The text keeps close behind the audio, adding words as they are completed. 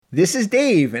This is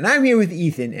Dave, and I'm here with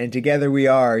Ethan, and together we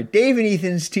are Dave and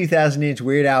Ethan's 2000-inch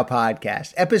Weird Al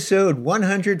podcast, episode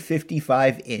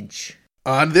 155-inch.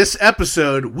 On this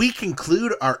episode, we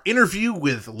conclude our interview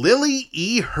with Lily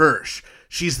E. Hirsch.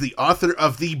 She's the author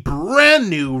of the brand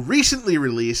new, recently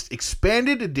released,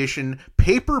 expanded edition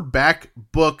paperback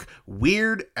book,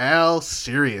 Weird Al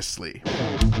Seriously.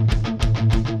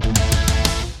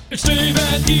 It's Dave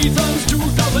and Ethan's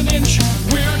 2000-inch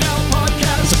Weird Al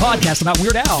podcast. It's a podcast about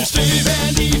Weird Al. It's Dave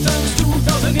and Ethan's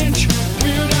 2000-inch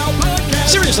Weird Al podcast.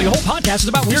 Seriously, the whole podcast is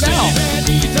about Weird Al. Dave and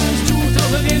Ethan's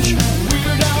 2000-inch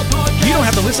Weird Al podcast. You don't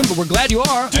have to listen, but we're glad you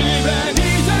are. Dave and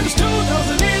Ethan's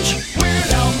 2000-inch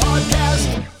Weird Al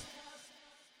podcast.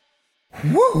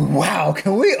 Woo, wow,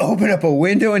 can we open up a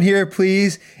window in here,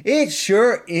 please? It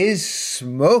sure is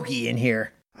smoky in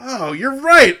here. Oh, you're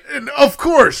right. And of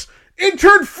course,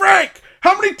 Intern Frank,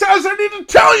 how many times I need to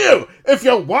tell you? If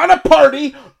you want a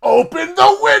party, open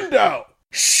the window.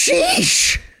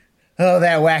 Sheesh! Oh,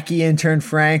 that wacky intern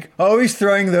Frank, always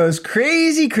throwing those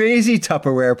crazy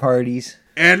Tupperware parties.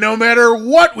 And no matter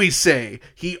what we say,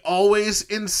 he always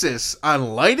insists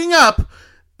on lighting up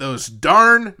those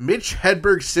darn Mitch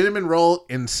Hedberg cinnamon roll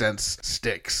incense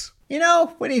sticks. You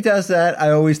know, when he does that,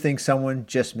 I always think someone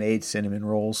just made cinnamon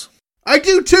rolls. I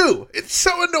do too. It's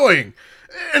so annoying.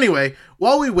 Anyway,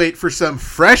 while we wait for some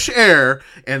fresh air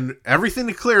and everything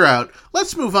to clear out,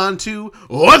 let's move on to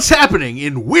what's happening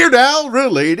in Weird Al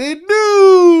related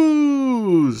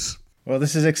news. Well,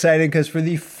 this is exciting because for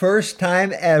the first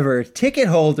time ever, ticket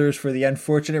holders for the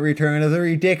unfortunate return of the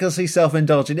ridiculously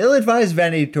self-indulgent Ill-Advised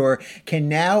Vanity Tour can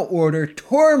now order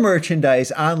tour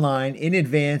merchandise online in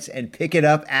advance and pick it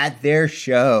up at their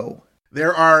show.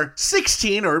 There are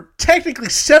 16 or technically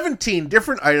 17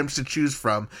 different items to choose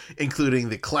from, including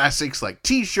the classics like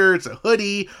t-shirts, a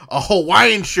hoodie, a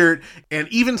Hawaiian shirt, and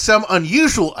even some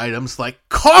unusual items like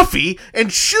coffee and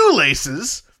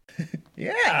shoelaces.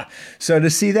 Yeah. So to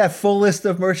see that full list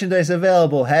of merchandise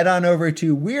available, head on over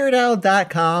to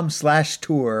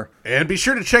weirdal.com/tour. And be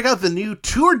sure to check out the new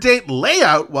tour date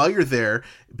layout while you're there,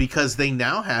 because they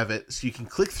now have it so you can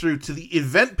click through to the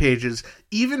event pages,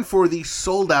 even for the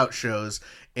sold out shows.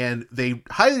 And they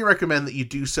highly recommend that you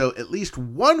do so at least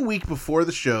 1 week before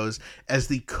the shows, as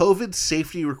the COVID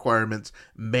safety requirements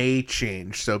may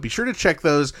change. So be sure to check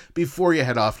those before you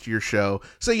head off to your show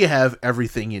so you have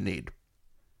everything you need.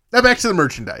 Now back to the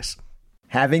merchandise.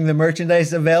 Having the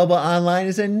merchandise available online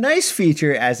is a nice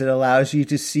feature, as it allows you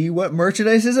to see what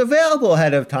merchandise is available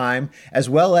ahead of time, as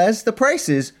well as the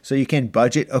prices, so you can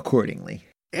budget accordingly.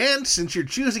 And since you're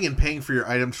choosing and paying for your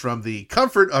items from the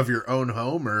comfort of your own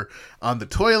home, or on the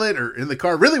toilet, or in the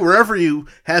car, really wherever you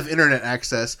have internet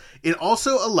access, it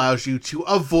also allows you to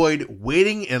avoid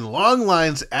waiting in long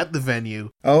lines at the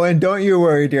venue. Oh, and don't you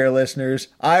worry, dear listeners,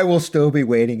 I will still be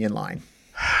waiting in line.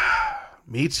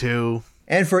 Me too.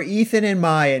 And for Ethan and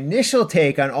my initial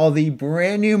take on all the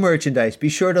brand new merchandise, be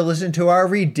sure to listen to our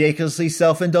ridiculously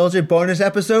self-indulgent bonus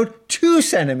episode, 2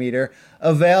 Centimeter,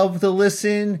 available to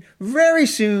listen very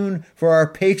soon for our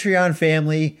Patreon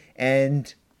family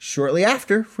and shortly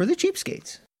after for the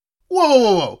cheapskates.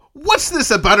 Whoa. What's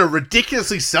this about a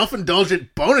ridiculously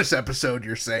self-indulgent bonus episode,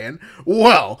 you're saying?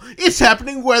 Well, it's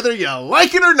happening whether you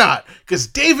like it or not, because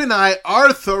Dave and I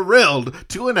are thrilled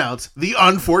to announce the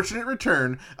unfortunate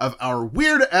return of our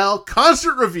Weird Al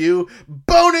concert review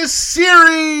bonus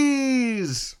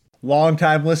series!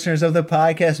 Longtime listeners of the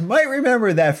podcast might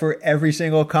remember that for every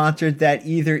single concert that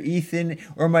either Ethan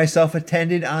or myself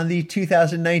attended on the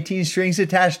 2019 Strings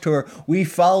Attached tour, we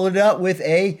followed up with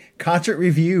a concert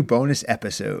review bonus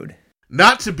episode.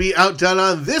 Not to be outdone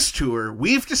on this tour,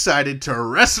 we've decided to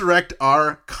resurrect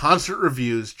our concert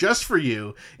reviews just for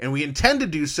you, and we intend to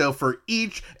do so for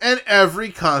each and every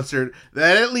concert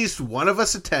that at least one of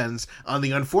us attends on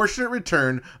the unfortunate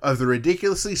return of the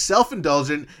ridiculously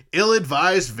self-indulgent,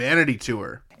 ill-advised Vanity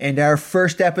Tour. And our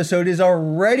first episode is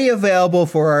already available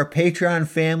for our Patreon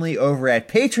family over at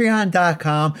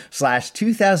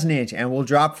patreon.com/2000inch, and will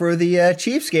drop for the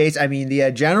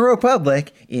the general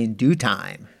public, in due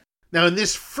time. Now, in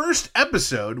this first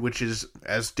episode, which is,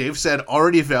 as Dave said,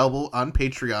 already available on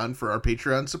Patreon for our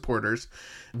Patreon supporters,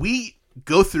 we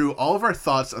go through all of our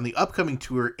thoughts on the upcoming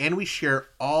tour, and we share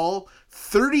all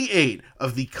 38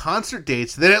 of the concert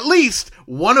dates that at least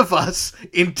one of us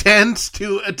intends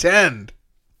to attend.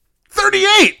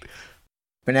 38!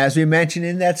 But as we mentioned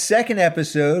in that second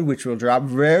episode, which will drop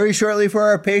very shortly for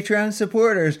our Patreon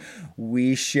supporters,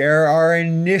 we share our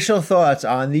initial thoughts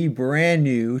on the brand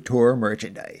new tour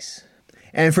merchandise.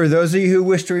 And for those of you who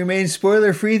wish to remain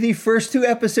spoiler-free, the first 2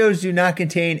 episodes do not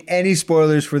contain any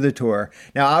spoilers for the tour.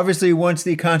 Now, obviously, once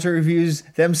the concert reviews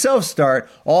themselves start,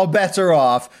 all bets are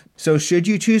off. So should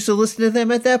you choose to listen to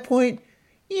them at that point,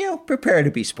 prepare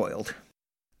to be spoiled.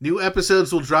 New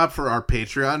episodes will drop for our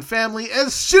Patreon family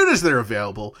as soon as they're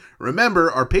available.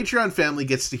 Remember, our Patreon family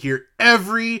gets to hear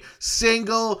every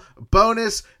single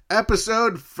bonus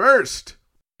episode first.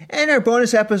 And our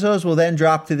bonus episodes will then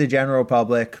drop to the general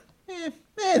public.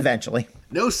 Eventually.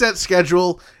 No set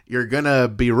schedule. You're gonna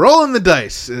be rolling the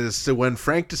dice as to when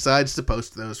Frank decides to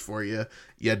post those for you,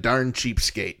 you darn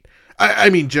cheapskate. I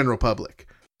mean general public.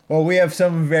 Well, we have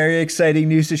some very exciting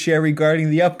news to share regarding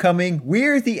the upcoming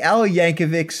Weird the Al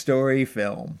Yankovic Story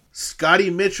film. Scotty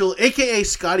Mitchell, a.k.a.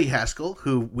 Scotty Haskell,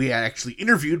 who we actually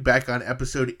interviewed back on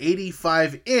episode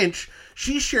 85-inch,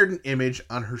 she shared an image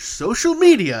on her social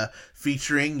media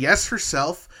featuring, yes,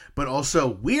 herself, but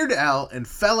also Weird Al and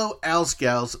fellow Al's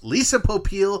Gals Lisa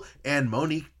Popeil and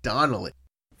Monique Donnelly.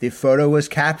 The photo was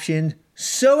captioned,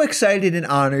 "So excited and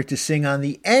honored to sing on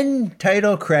the end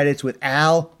title credits with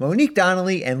Al, Monique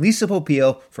Donnelly, and Lisa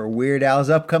Popeil for Weird Al's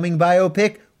upcoming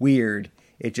biopic, Weird.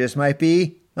 It just might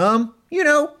be,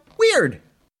 weird."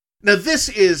 Now this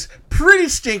is pretty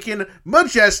stinking,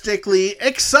 majestically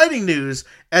exciting news,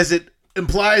 as it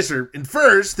implies or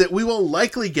infers that we will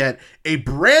likely get a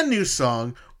brand new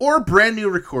song or brand new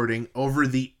recording over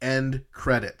the end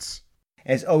credits.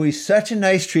 It's always such a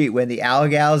nice treat when the Al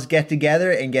Gals get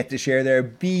together and get to share their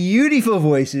beautiful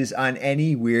voices on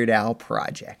any Weird Al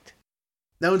project.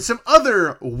 Now, in some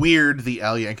other Weird the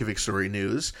Al Yankovic Story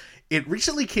news, it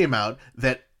recently came out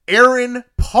that Aaron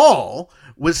Paul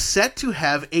was set to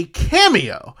have a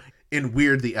cameo in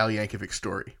Weird the Al Yankovic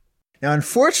Story. Now,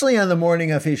 unfortunately, on the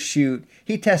morning of his shoot,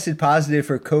 he tested positive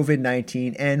for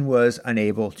COVID-19 and was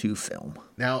unable to film.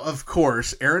 Now, of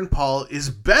course, Aaron Paul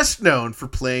is best known for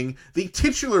playing the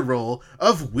titular role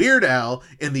of Weird Al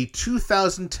in the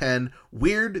 2010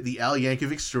 Weird the Al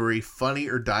Yankovic Story Funny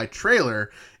or Die trailer,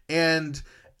 and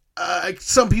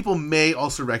some people may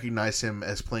also recognize him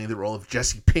as playing the role of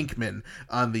Jesse Pinkman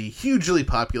on the hugely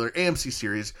popular AMC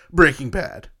series Breaking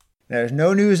Bad. There's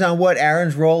no news on what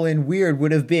Aaron's role in Weird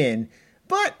would have been,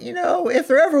 but, if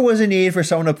there ever was a need for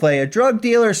someone to play a drug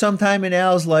dealer sometime in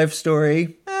Al's life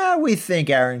story, we think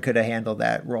Aaron could have handled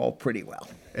that role pretty well.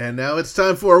 And now it's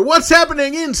time for What's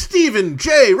Happening in Stephen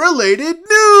J. Related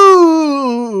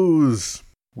News!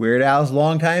 Weird Al's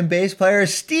longtime bass player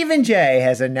Stephen J.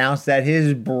 has announced that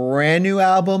his brand new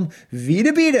album,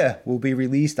 Vita Beta, will be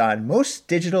released on most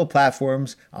digital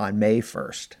platforms on May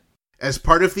 1st. As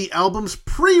part of the album's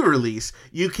pre-release,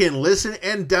 you can listen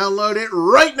and download it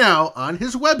right now on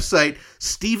his website,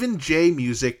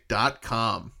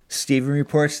 StephenJMusic.com. Stephen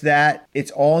reports that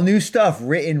it's all new stuff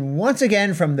written once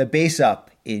again from the bass up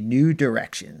in new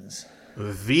directions.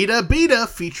 Vita Beta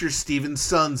features Stephen's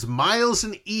sons Miles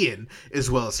and Ian, as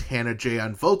well as Hannah J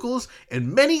on vocals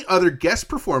and many other guest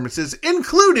performances,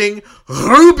 including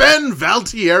Ruben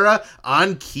Valtierra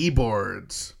on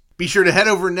keyboards. Be sure to head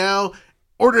over now,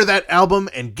 order that album,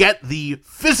 and get the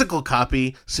physical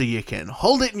copy so you can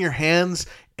hold it in your hands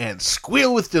and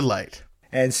squeal with delight.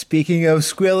 And speaking of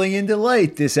squealing in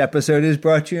delight, this episode is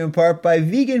brought to you in part by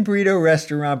vegan burrito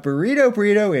restaurant Burrito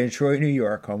Burrito in Troy, New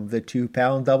York, home of the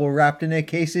 2-pound double wrapped in a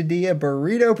quesadilla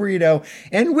Burrito Burrito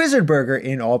and Wizard Burger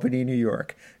in Albany, New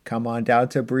York. Come on down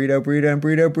to Burrito Burrito and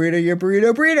Burrito Burrito your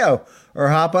Burrito Burrito, or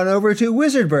hop on over to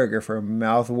Wizard Burger for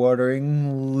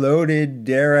mouth-watering, loaded,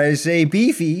 dare I say,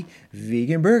 beefy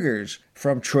vegan burgers.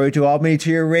 From Troy to Albany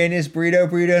to Uranus, Burrito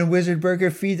Burrito and Wizard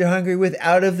Burger feed the hungry with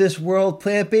out-of-this-world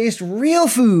plant-based real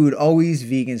food, always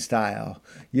vegan style.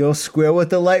 You'll squeal with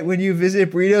delight when you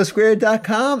visit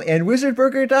burritosquared.com and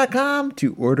wizardburger.com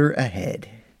to order ahead.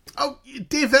 Oh,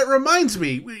 Dave, that reminds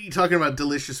me, you're talking about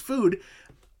delicious food.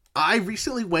 I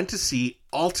recently went to see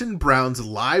Alton Brown's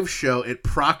live show at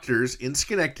Proctor's in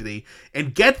Schenectady,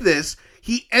 and get this,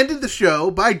 he ended the show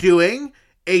by doing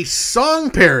a song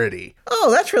parody.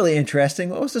 Oh, that's really interesting.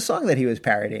 What was the song that he was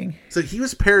parodying? So he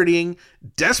was parodying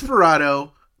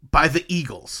Desperado by the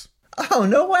Eagles. Oh,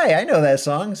 no way. I know that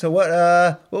song. So what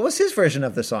was his version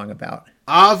of the song about?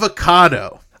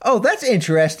 Avocado. Oh, that's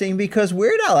interesting because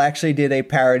Weird Al actually did a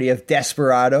parody of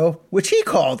Desperado, which he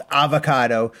called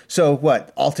Avocado. So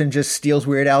what, Alton just steals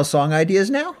Weird Al's song ideas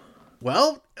now?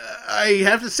 Well, I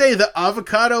have to say the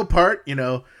avocado part,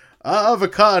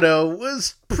 avocado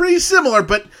was pretty similar,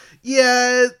 but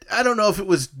yeah, I don't know if it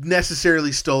was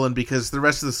necessarily stolen because the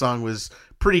rest of the song was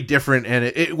pretty different, and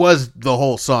it was the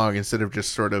whole song instead of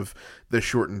just sort of the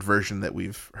shortened version that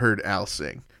we've heard Al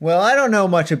sing. Well, I don't know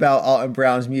much about Alton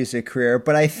Brown's music career,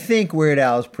 but I think Weird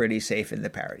Al is pretty safe in the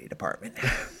parody department.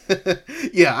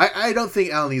 Yeah, I don't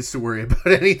think Al needs to worry about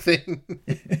anything.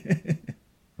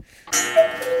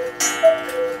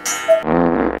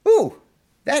 Ooh,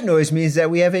 that noise means that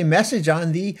we have a message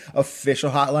on the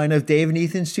official hotline of Dave and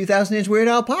Ethan's 2000-inch Weird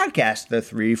Al podcast, the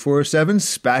 347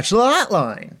 Spatula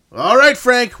Hotline. All right,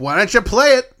 Frank, why don't you play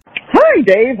it? Hi,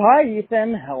 Dave. Hi,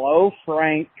 Ethan. Hello,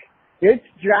 Frank. It's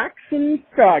Jackson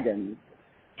Scoggins,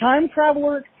 time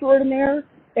traveler extraordinaire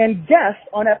and guest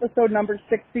on episode number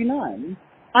 69.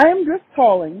 I am just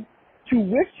calling to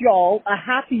wish y'all a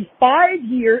happy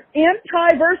 5-year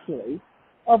anniversary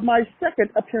of my second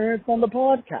appearance on the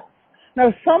podcast.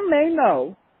 Now, some may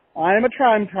know I am a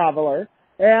time traveler,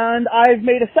 and I've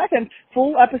made a second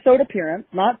full episode appearance,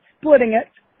 not splitting it,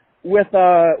 with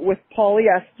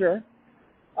polyester,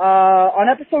 on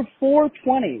episode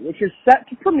 420, which is set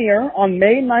to premiere on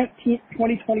May 19th,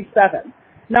 2027.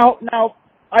 Now,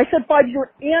 I said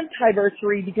 5-year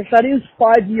anniversary because that is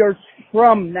 5 years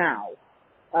from now.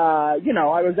 I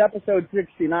was episode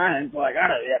 69, so I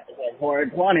gotta be episode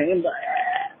 420.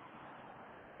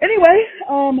 Anyway,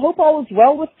 hope all is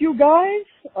well with you guys.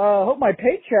 Hope my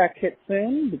paycheck hits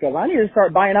soon because I need to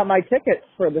start buying up my tickets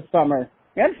for the summer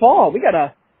and fall. We got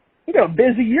a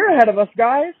busy year ahead of us,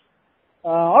 guys.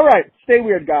 All right, stay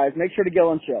weird, guys. Make sure to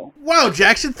gill and chill. Wow,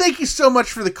 Jackson, thank you so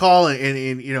much for the call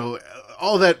and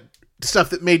all that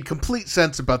stuff that made complete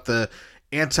sense about the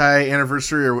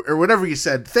anti-anniversary or whatever you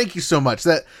said. Thank you so much.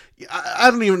 That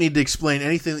I don't even need to explain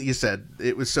anything that you said.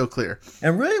 It was so clear.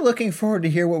 I'm really looking forward to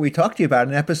hear what we talked to you about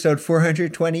in episode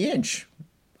 420-inch.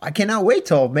 I cannot wait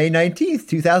till May 19th,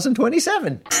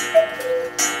 2027.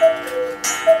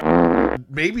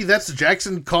 Maybe that's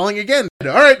Jackson calling again. All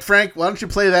right, Frank, why don't you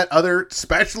play that other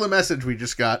spatula message we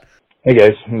just got? Hey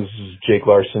guys, this is Jake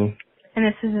Larson. And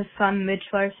this is his son, Mitch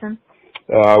Larson.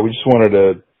 We just wanted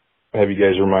to have you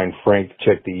guys remind Frank to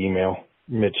check the email.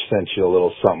 Mitch sent you a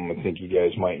little something I think you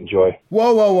guys might enjoy.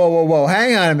 Whoa.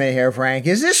 Hang on a minute here, Frank.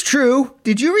 Is this true?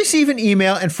 Did you receive an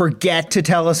email and forget to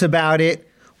tell us about it?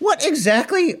 What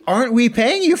exactly aren't we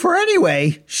paying you for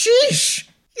anyway? Sheesh.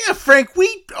 Yeah, Frank,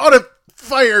 we ought to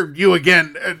fire you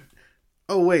again.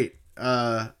 Oh, wait.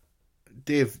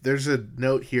 Dave, there's a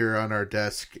note here on our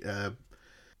desk.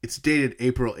 It's dated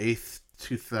April 8th,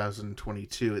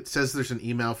 2022. It says there's an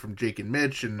email from Jake and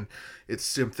Mitch, and it's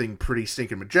something pretty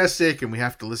stinking majestic, and we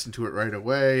have to listen to it right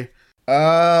away.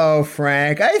 Oh,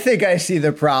 Frank, I think I see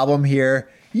the problem here.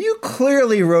 You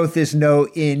clearly wrote this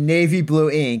note in navy blue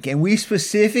ink, and we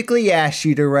specifically asked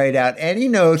you to write out any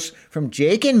notes from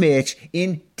Jake and Mitch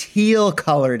in teal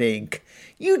colored ink.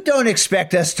 You don't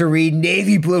expect us to read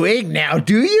navy blue ink now,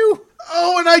 do you?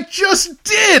 Oh, and I just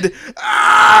did!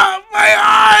 Ah, my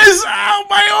eyes! Ow,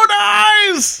 my own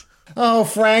eyes! Oh,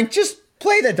 Frank, just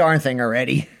play the darn thing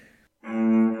already.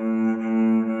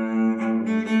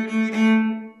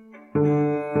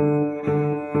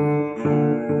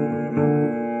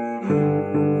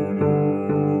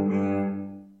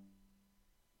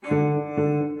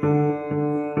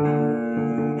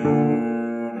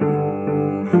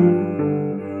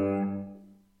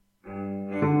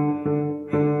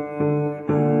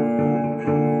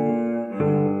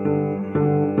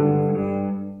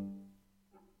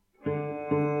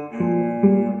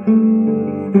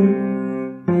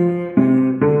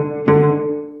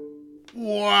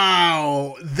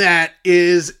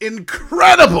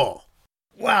 Incredible!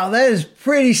 Wow, that is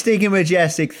pretty stinking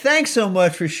majestic. Thanks so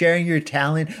much for sharing your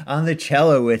talent on the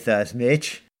cello with us,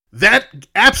 Mitch. That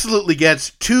absolutely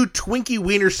gets 2 Twinkie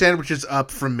Wiener sandwiches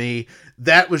up from me.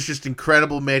 That was just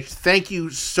incredible, Mitch. Thank you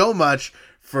so much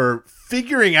for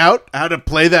figuring out how to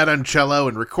play that on cello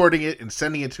and recording it and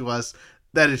sending it to us.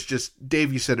 That is just,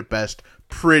 Dave, you said it best,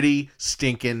 pretty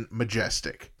stinking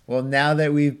majestic. Well, now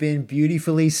that we've been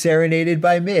beautifully serenaded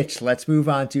by Mitch, let's move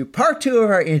on to part 2 of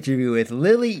our interview with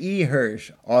Lily E. Hirsch,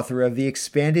 author of the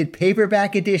expanded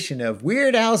paperback edition of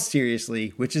Weird Al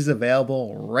Seriously, which is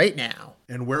available right now.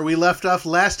 And where we left off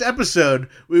last episode,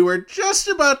 we were just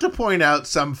about to point out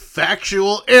some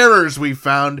factual errors we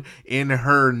found in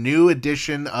her new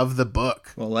edition of the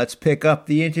book. Well, let's pick up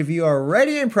the interview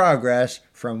already in progress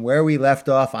from where we left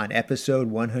off on episode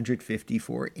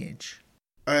 154-inch.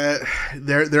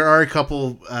 There are a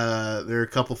couple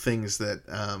things that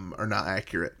are not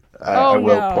accurate. I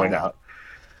will point out.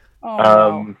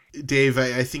 Dave,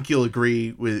 I think you'll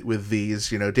agree with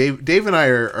these. You know, Dave and I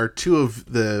are 2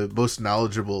 of the most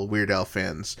knowledgeable Weird Al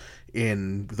fans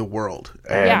in the world,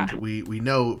 and we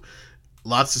know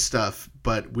lots of stuff,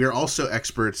 but we're also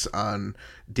experts on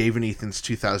Dave and Ethan's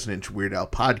 2000-inch Weird Al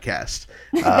podcast.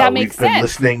 That makes we've been sense.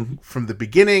 listening from the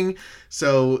beginning.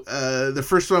 So the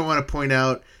first one I want to point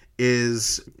out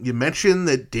is you mentioned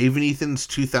that Dave and Ethan's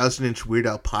 2000-inch Weird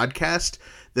Al podcast,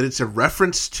 that it's a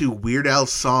reference to Weird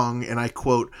Al's song, and I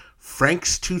quote,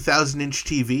 Frank's 2000-inch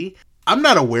TV. I'm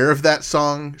not aware of that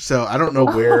song, so I don't know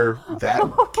where that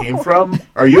came from.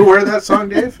 Are you aware of that song,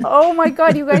 Dave? Oh my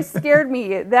God, you guys scared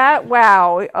me.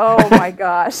 Wow. Oh my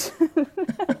gosh.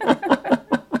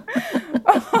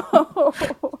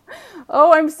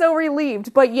 Oh, I'm so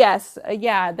relieved. But yes,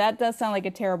 yeah, that does sound like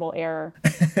a terrible error.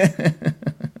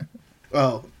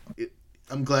 Well,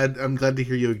 I'm glad to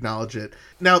hear you acknowledge it.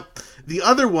 Now, the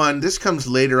other one, this comes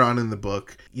later on in the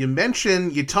book. You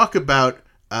talk about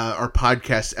our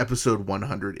podcast episode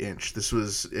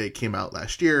 100-inch. It came out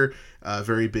last year.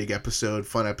 Very big episode,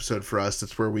 fun episode for us.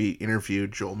 That's where we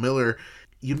interviewed Joel Miller.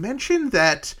 You mentioned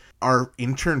that our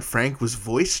intern Frank was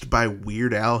voiced by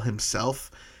Weird Al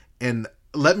himself, and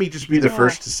let me just be the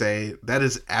first to say that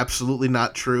is absolutely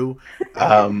not true.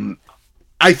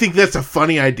 I think that's a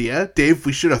funny idea, Dave.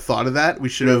 We should have thought of that. We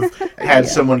should have had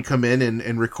someone come in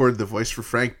and record the voice for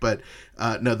Frank. But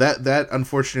no, that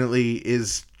unfortunately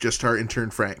is just our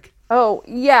intern Frank. Oh,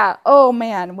 yeah. Oh,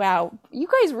 man. Wow. You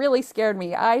guys really scared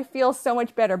me. I feel so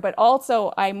much better. But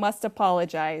also, I must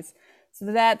apologize. So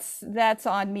that's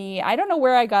on me. I don't know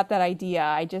where I got that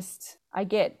idea.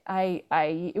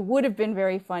 It would have been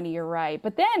very funny, you're right.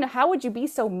 But then how would you be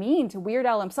so mean to Weird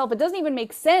Al himself? It doesn't even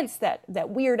make sense that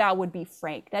Weird Al would be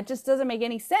Frank. That just doesn't make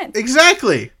any sense.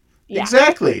 Exactly. Yeah.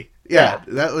 Exactly. Yeah.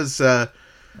 That was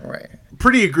Right.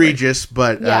 pretty egregious,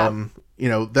 but Yeah.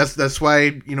 that's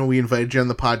why, we invited you on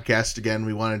the podcast again.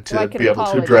 We wanted So I to can be able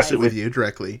to address apologize. it with you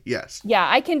directly. Yes. Yeah,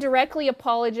 I can directly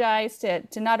apologize to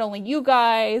not only you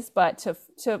guys, but to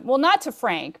not to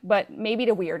Frank, but maybe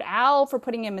to Weird Al for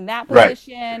putting him in that Right.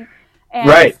 position. And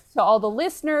Right. to all the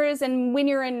listeners. And when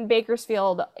you're in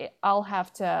Bakersfield, I'll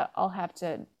have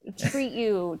to treat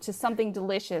you to something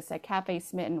delicious at Cafe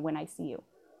Smitten when I see you.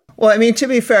 Well, I mean, to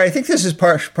be fair, I think this is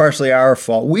partially our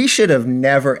fault. We should have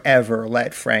never, ever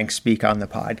let Frank speak on the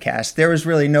podcast. There was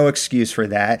really no excuse for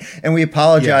that. And we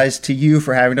apologize to you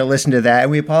for having to listen to that.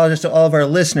 And we apologize to all of our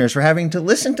listeners for having to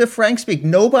listen to Frank speak.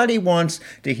 Nobody wants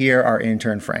to hear our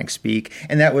intern Frank speak.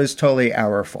 And that was totally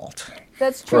our fault.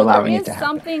 That's true. There allowing it is to happen.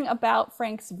 something about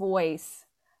Frank's voice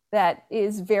that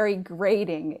is very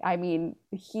grating. I mean,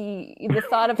 the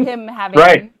thought of him having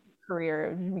Right. a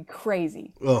career would be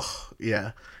crazy. Oh,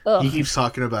 yeah. Ugh. He keeps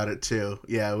talking about it too.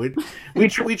 Yeah,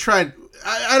 we tried.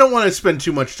 I don't want to spend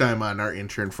too much time on our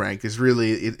intern Frank. It's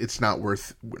really it's not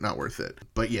worth it.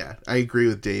 But yeah, I agree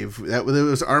with Dave. That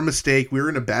was our mistake. We were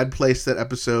in a bad place that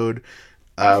episode.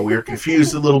 We were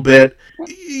confused a little bit.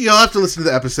 You'll have to listen to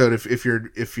the episode if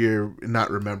you're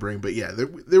not remembering. But yeah,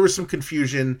 there was some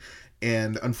confusion,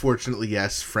 and unfortunately,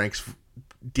 yes, Frank's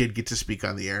did get to speak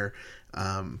on the air,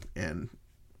 and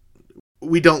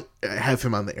we don't have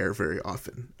him on the air very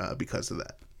often because of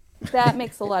that. That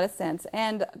makes a lot of sense.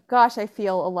 And gosh, I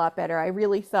feel a lot better. I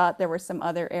really thought there were some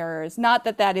other errors. Not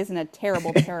that isn't a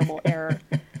terrible, terrible error,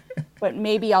 but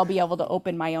maybe I'll be able to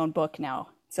open my own book now.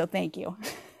 So thank you.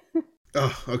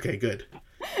 Oh, okay, good.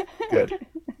 Good.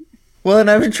 Well,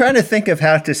 and I've been trying to think of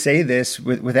how to say this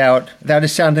without it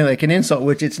sounding like an insult,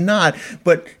 which it's not.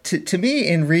 But to me,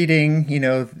 in reading,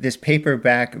 this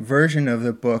paperback version of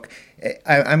the book,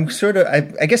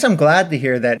 I guess I'm glad to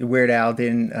hear that Weird Al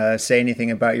didn't say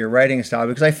anything about your writing style,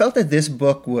 because I felt that this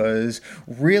book was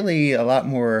really a lot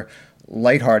more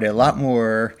lighthearted, a lot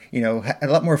more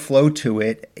flow to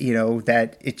it,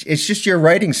 that it's just your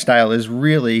writing style is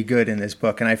really good in this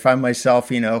book. And I find myself,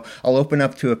 I'll open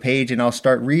up to a page and I'll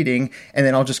start reading, and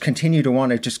then I'll just continue to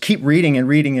want to just keep reading and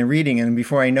reading and reading. And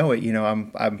before I know it,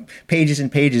 I'm pages and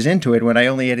pages into it when I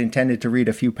only had intended to read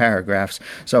a few paragraphs.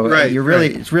 So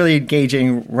it's really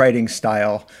engaging writing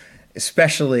style,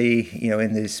 especially,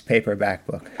 in this paperback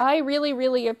book. I really,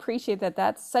 really appreciate that.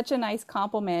 That's such a nice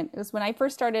compliment. It was when I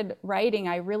first started writing,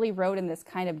 I really wrote in this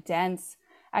kind of dense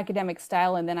academic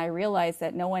style, and then I realized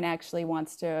that no one actually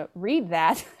wants to read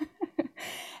that.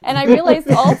 And I realized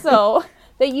also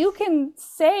that you can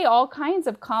say all kinds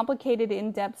of complicated,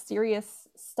 in-depth, serious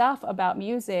stuff about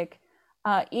music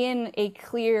in a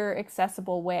clear,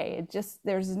 accessible way.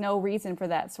 There's no reason for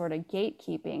that sort of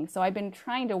gatekeeping. So I've been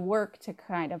trying to work to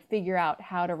kind of figure out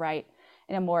how to write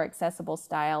in a more accessible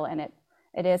style, and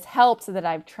it has helped that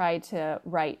I've tried to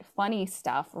write funny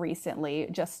stuff recently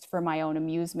just for my own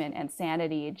amusement and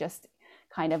sanity, just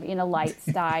kind of in a light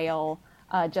style,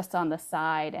 just on the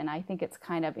side. And I think it's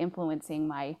kind of influencing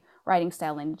my writing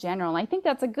style in general. And I think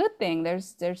that's a good thing.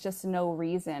 There's just no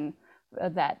reason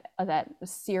that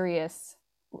serious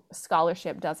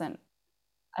scholarship doesn't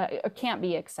can't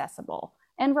be accessible.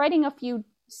 And writing a few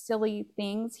silly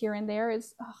things here and there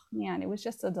is, oh man, it was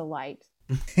just a delight.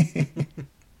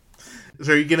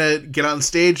 So are you gonna get on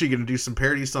stage? Are you gonna do some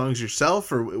parody songs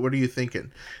yourself, or what are you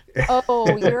thinking?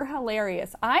 Oh, you're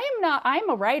hilarious. I'm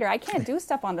a writer. I can't do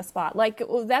stuff on the spot. Like,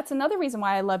 that's another reason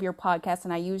why I love your podcast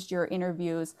and I used your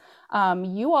interviews.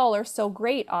 You all are so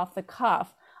great off the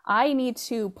cuff. I need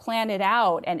to plan it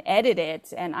out and edit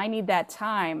it, and I need that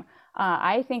time.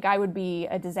 I think I would be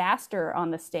a disaster on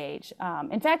the stage.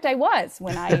 In fact, I was.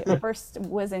 When I first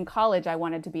was in college, I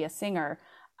wanted to be a singer.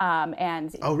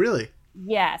 Oh, really?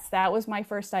 Yes, that was my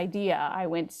first idea.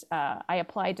 I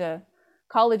applied to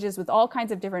colleges with all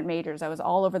kinds of different majors. I was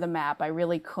all over the map. I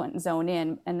really couldn't zone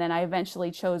in. And then I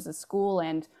eventually chose a school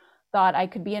and thought I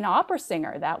could be an opera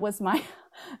singer. That was my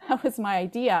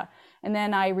idea. And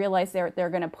then I realized they're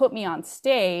going to put me on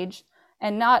stage.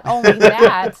 And not only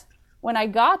that, when I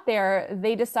got there,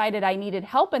 they decided I needed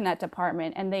help in that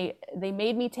department. And they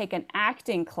made me take an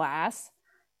acting class.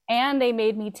 And they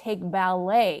made me take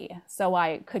ballet so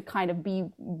I could kind of be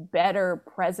better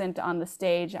present on the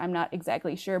stage. I'm not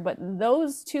exactly sure, but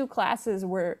those two classes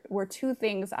were two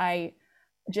things I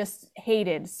just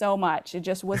hated so much. It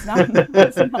just was not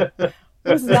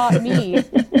me.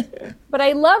 But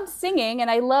I loved singing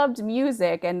and I loved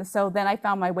music. And so then I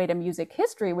found my way to music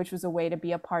history, which was a way to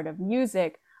be a part of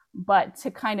music, but to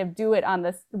kind of do it on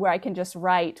this where I can just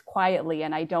write quietly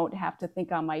and I don't have to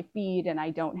think on my feet and I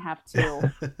don't have to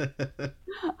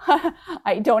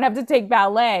take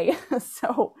ballet.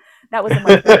 So that was a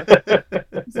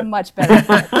much better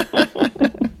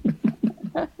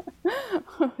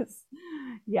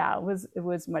it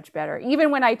was much better.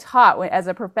 Even when I taught as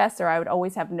a professor, I would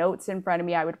always have notes in front of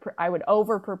me. I would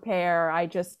over prepare. I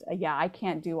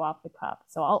can't do off the cuff.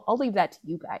 So I'll leave that to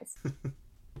you guys.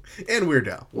 And Weird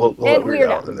Al. We'll and Weird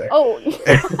Al in there. Oh,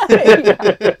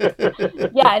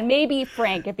 yeah, and maybe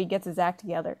Frank if he gets his act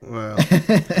together. Well, I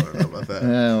don't know about that.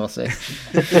 We'll see.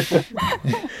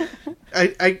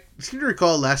 I seem to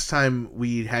recall last time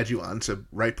we had you on, so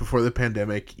right before the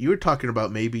pandemic, you were talking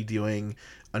about maybe doing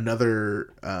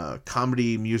another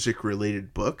comedy music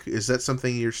related book. Is that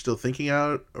something you're still thinking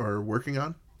out or working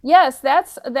on? Yes,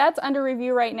 that's under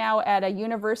review right now at a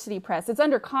university press. It's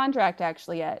under contract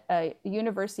actually at a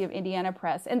University of Indiana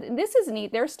Press. And this is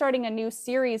neat. They're starting a new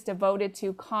series devoted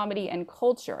to comedy and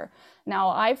culture. Now,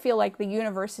 I feel like the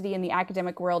university and the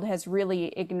academic world has really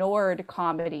ignored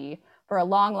comedy for a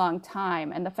long, long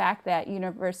time. And the fact that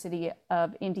University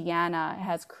of Indiana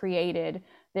has created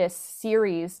this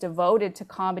series devoted to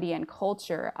comedy and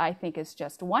culture, I think is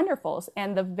just wonderful.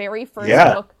 And the very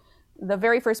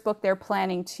first book they're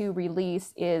planning to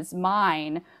release is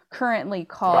mine, currently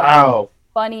called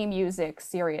Funny Music,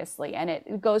 Seriously. And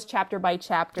it goes chapter by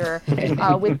chapter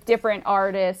with different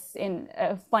artists and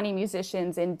funny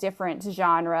musicians in different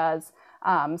genres.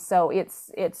 So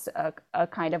it's a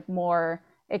kind of more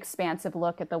expansive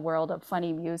look at the world of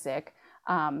funny music.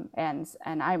 And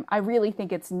I really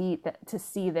think it's neat to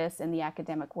see this in the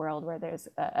academic world where there's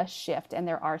a shift and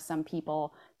there are some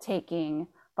people taking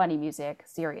funny music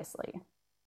seriously.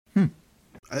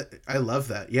 I love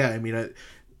that. Yeah, I mean,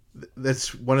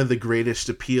 that's one of the greatest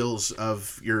appeals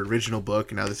of your original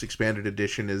book. Now this expanded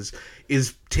edition is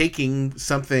taking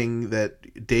something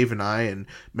that Dave and I and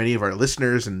many of our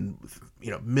listeners and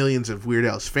millions of Weird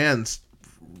Al's fans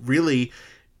really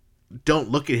don't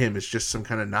look at him as just some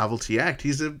kind of novelty act.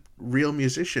 He's a real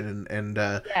musician, and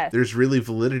yes. There's really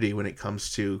validity when it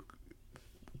comes to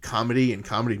comedy and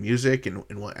comedy music and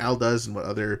what Al does and what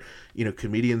other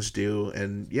comedians do.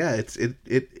 And yeah, it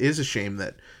is a shame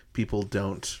that people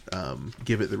don't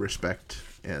give it the respect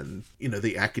and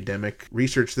the academic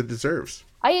research that it deserves.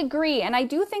 I agree, and I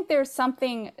do think there's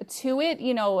something to it.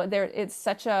 It's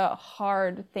such a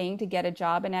hard thing to get a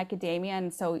job in academia,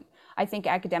 and so I think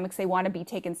academics, they want to be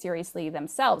taken seriously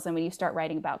themselves. And when you start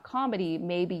writing about comedy,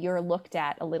 maybe you're looked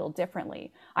at a little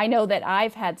differently. I know that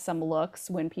I've had some looks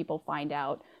when people find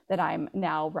out that I'm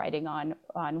now writing on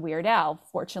Weird Al.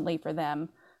 Fortunately for them,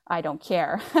 I don't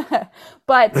care.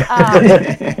 But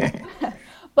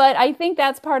I think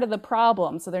that's part of the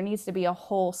problem. So there needs to be a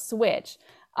whole switch.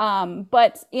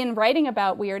 But in writing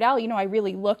about Weird Al, I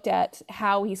really looked at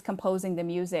how he's composing the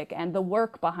music and the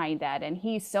work behind that. And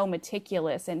he's so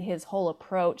meticulous in his whole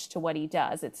approach to what he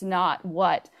does. It's not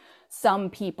what some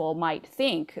people might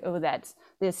think, oh, that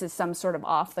this is some sort of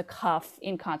off the cuff,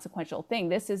 inconsequential thing.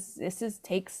 This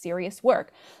takes serious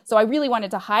work. So I really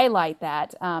wanted to highlight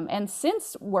that. And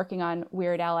since working on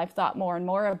Weird Al, I've thought more and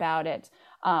more about it,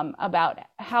 about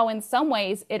how in some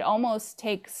ways it almost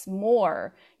takes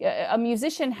more. A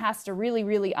musician has to really,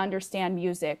 really understand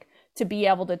music to be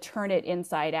able to turn it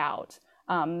inside out.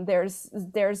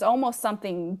 There's almost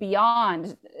something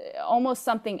beyond, almost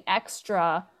something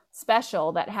extra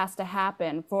special that has to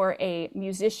happen for a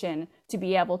musician to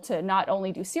be able to not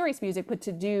only do serious music, but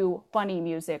to do funny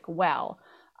music well.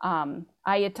 I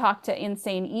had talked to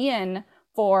Insane Ian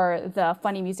for the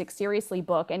Funny Music Seriously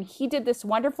book, and he did this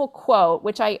wonderful quote,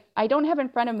 which I don't have in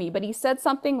front of me, but he said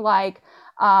something like,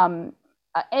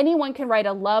 anyone can write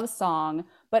a love song,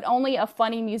 but only a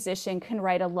funny musician can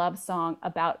write a love song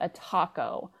about a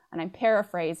taco. And I'm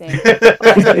paraphrasing.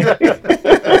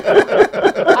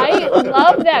 I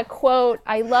love that quote.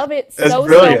 I love it so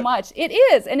much. It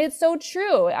is, and it's so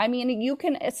true. I mean, you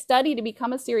can study to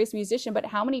become a serious musician, but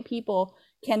how many people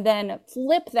can then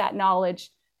flip that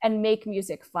knowledge and make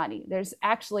music funny? There's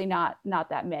actually not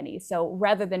that many. So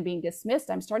rather than being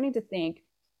dismissed, I'm starting to think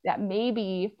that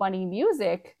maybe funny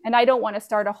music, and I don't want to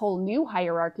start a whole new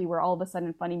hierarchy where all of a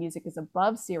sudden funny music is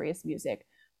above serious music,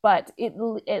 but it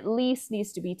at least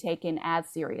needs to be taken as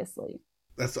seriously.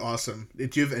 That's awesome.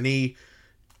 Did you have any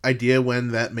idea when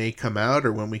that may come out,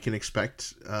 or when we can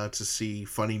expect to see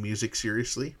Funny Music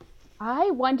Seriously?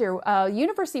 I wonder.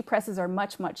 University presses are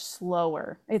much, much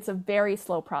slower. It's a very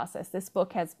slow process. This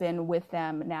book has been with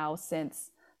them now since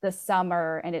the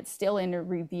summer, and it's still in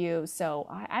review. So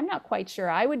I'm not quite sure.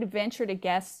 I would venture to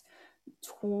guess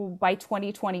by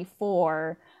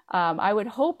 2024. I would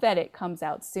hope that it comes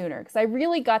out sooner, because I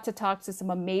really got to talk to some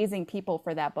amazing people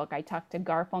for that book. I talked to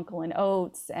Garfunkel and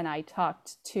Oates, and I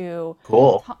talked to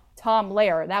Tom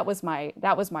Lehrer. That was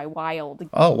my wild.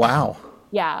 Oh, wow.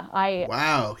 Yeah,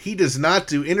 Wow, he does not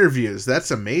do interviews.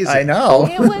 That's amazing. I know.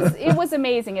 It was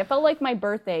amazing. It felt like my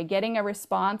birthday, getting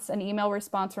an email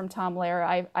response from Tom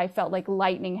Lehrer. I felt like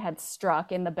lightning had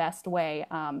struck in the best way.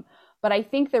 But I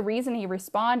think the reason he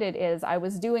responded is I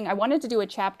wanted to do a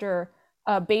chapter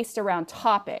based around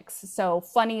topics. So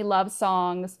funny love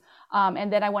songs.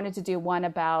 And then I wanted to do one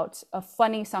about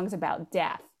funny songs about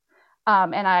death.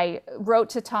 And I wrote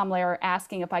to Tom Lehrer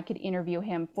asking if I could interview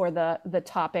him for the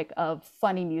topic of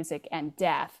funny music and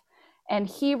death. And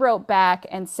he wrote back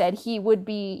and said he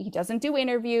doesn't do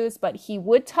interviews, but he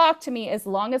would talk to me as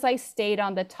long as I stayed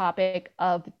on the topic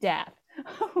of death.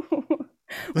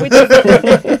 which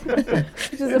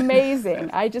is amazing.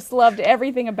 I just loved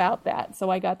everything about that. So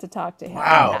I got to talk to him.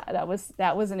 Wow.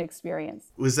 That was an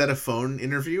experience. Was that a phone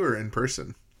interview or in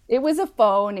person? It was a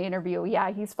phone interview.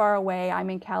 Yeah, he's far away. I'm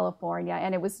in California,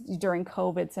 and it was during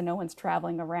COVID, so no one's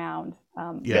traveling around.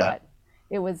 But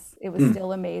it was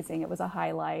still amazing. It was a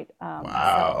highlight.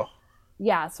 Wow.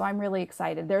 So I'm really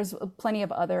excited. There's plenty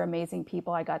of other amazing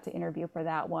people I got to interview for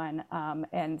that one.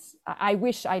 And I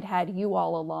wish I'd had you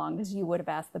all along, because you would have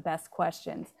asked the best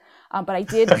questions. But I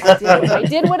did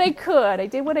what I could. I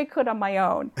did what I could on my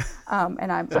own.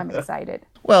 And I'm excited.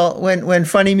 Well, when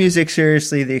Funny Music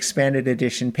Seriously, the expanded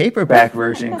edition paperback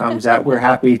version comes out, we're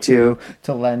happy to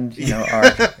lend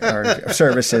our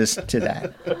services to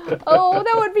that. Oh,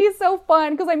 that would be so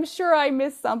fun, because I'm sure I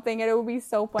missed something, and it would be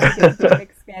so fun to get an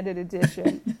expanded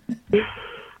edition.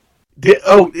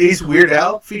 Is Weird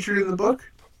Al featured in the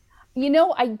book?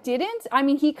 I didn't. I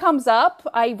mean, he comes up.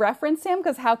 I reference him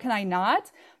because how can I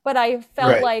not? But I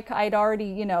felt like I'd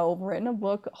already, written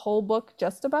a whole book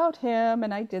just about him,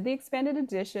 and I did the expanded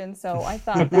edition. So I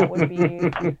thought that would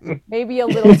be maybe a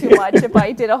little too much if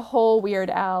I did a whole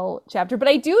Weird Al chapter. But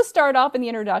I do start off in the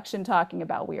introduction talking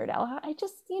about Weird Al. I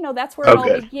just, that's where it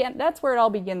all begins. That's where it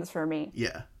all begins for me.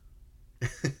 Yeah.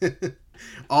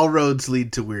 All roads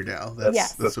lead to Weird Al.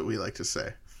 That's what we like to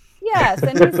say. Yes,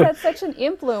 and he's had such an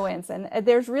influence, and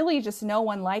there's really just no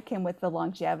one like him with the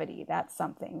longevity. That's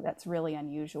something that's really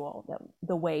unusual,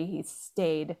 the way he's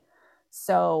stayed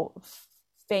so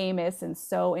famous and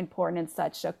so important and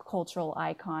such a cultural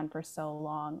icon for so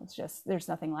long. It's just, there's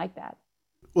nothing like that.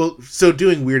 Well, so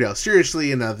doing Weird Al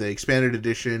Seriously and the expanded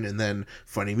edition and then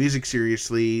Funny Music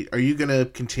Seriously, are you going to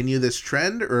continue this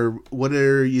trend, or what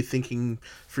are you thinking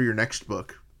for your next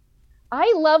book?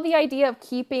 I love the idea of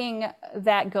keeping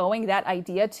that going, that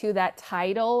idea to that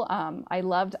title.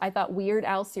 I thought Weird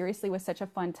Al Seriously was such a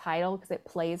fun title because it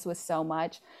plays with so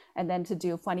much. And then to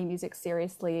do Funny Music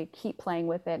Seriously, keep playing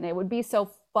with it. And it would be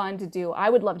so fun to do. I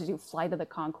would love to do Flight of the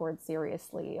Conchords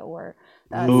Seriously, or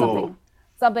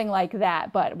something like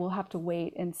that, but we'll have to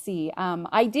wait and see.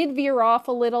 I did veer off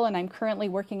a little, and I'm currently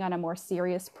working on a more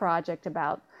serious project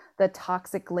about the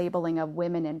toxic labeling of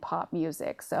women in pop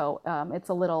music. So it's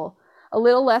a little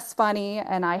less funny.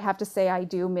 And I have to say, I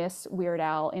do miss Weird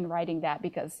Al in writing that,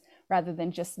 because rather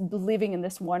than just living in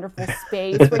this wonderful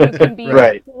space where you can be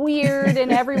Right. weird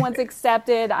and everyone's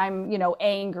accepted, I'm,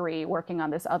 angry working on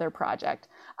this other project.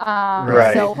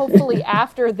 Right. So hopefully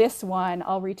after this one,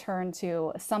 I'll return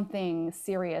to something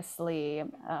seriously,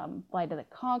 Flight of the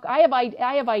Conch. I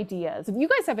have ideas. If you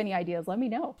guys have any ideas, let me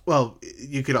know. Well,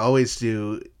 you could always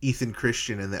do Ethan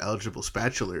Christian and the Eligible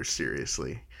Spatulars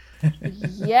seriously.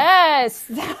 Yes,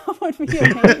 that would be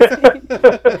amazing.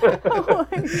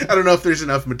 I don't know if there's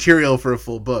enough material for a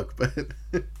full book, but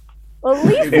Well, at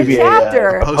least Maybe a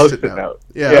chapter. Post-it Post-it note. note.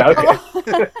 Yeah.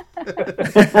 Okay.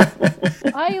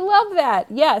 I love that.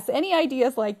 Yes, any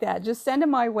ideas like that, just send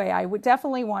them my way. I would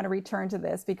definitely want to return to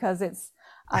this, because it's,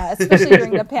 especially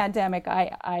during the pandemic,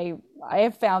 I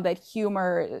have found that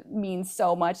humor means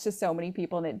so much to so many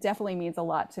people, and it definitely means a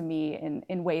lot to me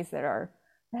in ways that are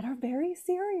very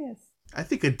serious. I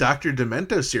think a Dr.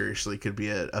 Demento seriously could be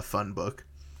a fun book.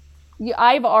 Yeah,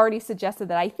 I've already suggested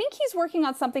that. I think he's working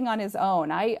on something on his own.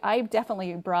 I've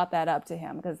definitely brought that up to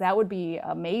him, because that would be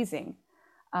amazing.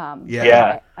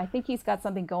 Yeah. I think he's got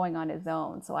something going on his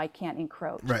own, so I can't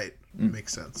encroach. Right.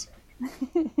 Makes sense.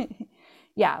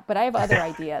 Yeah, but I have other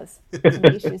ideas.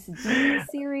 Tenacious D,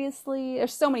 seriously.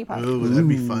 There's so many possibilities. Ooh, that'd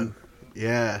be fun.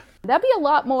 Yeah. That'd be a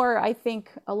lot more, I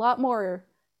think,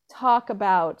 talk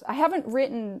about. I haven't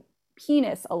written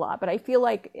penis a lot, but I feel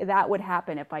like that would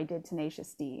happen if I did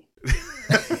Tenacious D.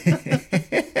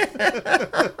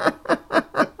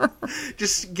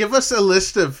 Just give us a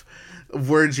list of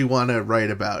words you want to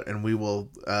write about, and we will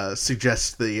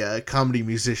suggest the comedy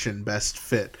musician best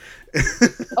fit.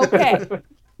 Okay.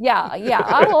 Yeah.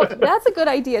 That's a good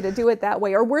idea to do it that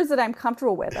way, or words that I'm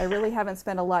comfortable with. I really haven't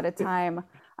spent a lot of time.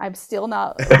 I'm still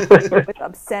not with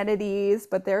obscenities,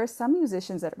 but there are some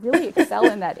musicians that really excel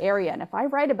in that area, and if I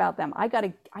write about them, I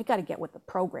gotta get with the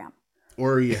program.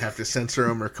 Or you have to censor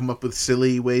them or come up with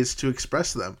silly ways to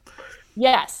express them.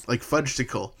 Yes. Like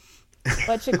Fudgesicle.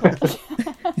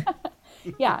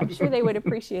 Yeah, I'm sure they would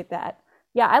appreciate that.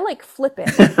 Yeah, I like flippin'.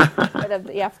 Instead of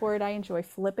the F word, I enjoy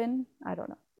flippin'. I don't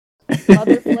know.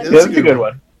 Mother flippin'. That's a good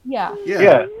one. Yeah.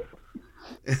 Yeah.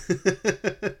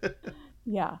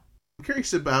 Yeah. I'm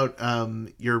curious about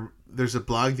there's a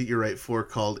blog that you write for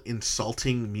called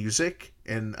Insulting Music,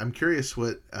 and I'm curious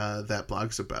what that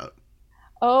blog's about.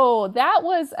 Oh, that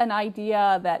was an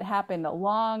idea that happened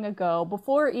long ago,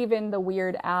 before even the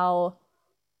Weird Al,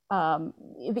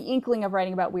 the inkling of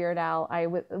writing about Weird Al. I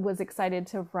was excited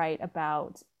to write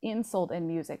about insult in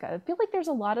music. I feel like there's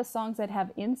a lot of songs that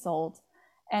have insult,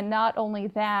 and not only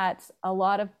that, a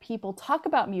lot of people talk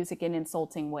about music in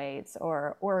insulting ways,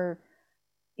 or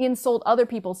insult other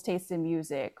people's taste in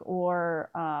music,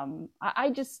 or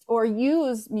or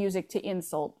use music to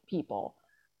insult people.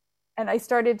 And I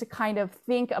started to kind of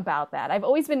think about that. I've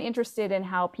always been interested in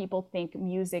how people think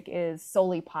music is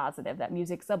solely positive, that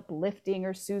music's uplifting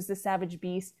or soothes the savage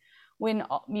beast, when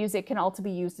music can also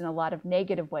be used in a lot of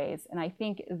negative ways. And I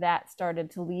think that started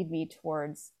to lead me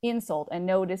towards insult, and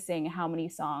noticing how many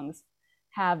songs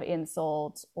have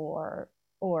insult, or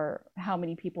how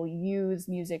many people use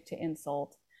music to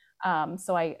insult.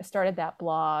 So I started that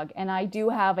blog, and I do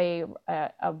have a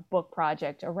book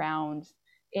project around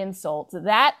insults.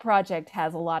 That project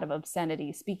has a lot of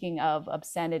obscenity. Speaking of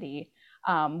obscenity,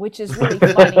 which is really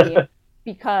funny,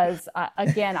 because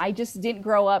again, I just didn't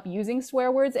grow up using swear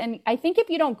words, and I think if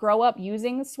you don't grow up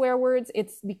using swear words,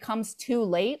 it becomes too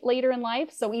late later in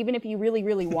life. So even if you really,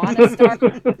 really want to start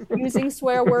using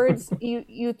swear words,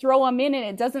 you throw them in and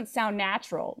it doesn't sound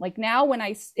natural. Like now,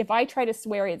 if I try to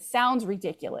swear, it sounds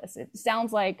ridiculous. It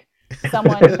sounds like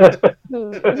someone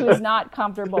who's not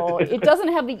comfortable. It doesn't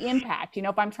have the impact.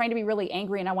 If I'm trying to be really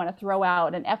angry and I want to throw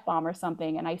out an F-bomb or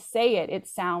something, and I say it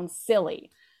sounds silly.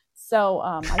 So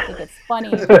I think it's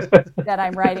funny that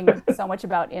I'm writing so much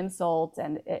about insult,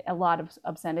 and a lot of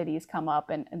obscenities come up,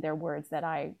 and they're words that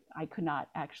I could not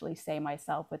actually say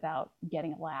myself without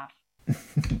getting a laugh.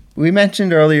 We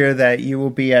mentioned earlier that you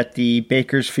will be at the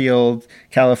Bakersfield,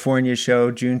 California show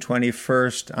June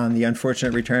 21st on the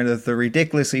unfortunate return of the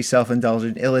ridiculously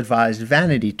self-indulgent, ill-advised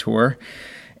Vanity Tour.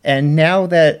 And now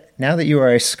that you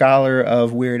are a scholar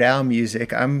of Weird Al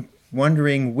music, I'm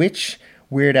wondering, which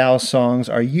Weird Al songs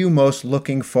are you most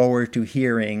looking forward to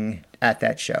hearing at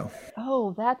that show?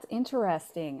 Oh, that's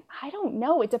interesting. I don't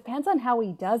know. It depends on how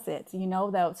he does it.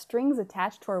 The Strings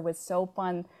Attached tour was so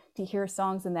fun to hear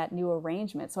songs in that new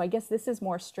arrangement. So I guess this is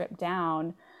more stripped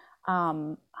down.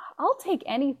 I'll take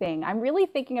anything. I'm really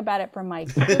thinking about it from my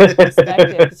kids'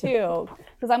 perspective too,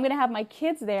 because I'm going to have my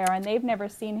kids there and they've never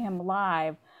seen him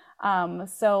live.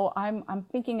 So I'm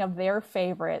thinking of their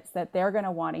favorites that they're going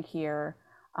to want to hear.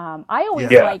 I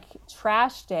always Yeah. like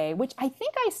Trash Day, which I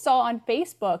think I saw on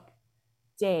Facebook.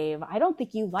 Dave, I don't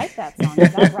think you like that song.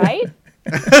 Is that right?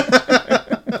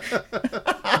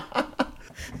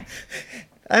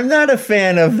 I'm not a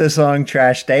fan of the song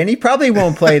Trash Day, and he probably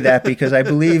won't play that because I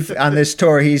believe on this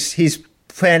tour he's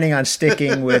planning on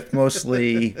sticking with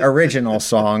mostly original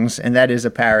songs, and that is a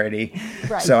parody.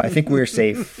 Right. So I think we're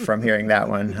safe from hearing that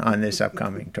one on this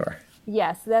upcoming tour.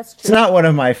 Yes, that's It's true. not one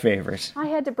of my favorites. I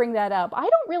had to bring that up. I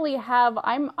don't really have.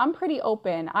 I'm pretty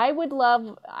open. I would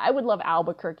love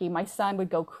Albuquerque. My son would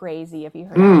go crazy if he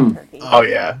heard Albuquerque. Oh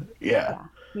yeah. Yeah,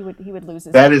 he would lose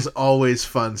his. That mind. is always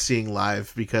fun seeing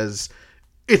live because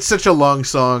it's such a long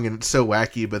song and it's so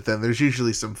wacky, but then there's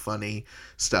usually some funny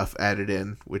stuff added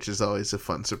in, which is always a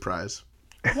fun surprise.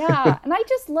 Yeah, and I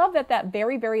just love that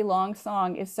very, very long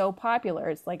song is so popular.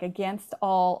 It's like Against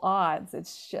All Odds.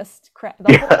 It's just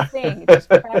the whole thing just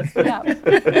cracks me up.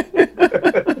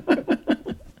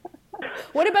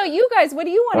 What about you guys? What do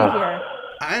you want to hear?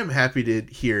 I am happy to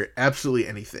hear absolutely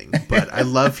anything, but I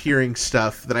love hearing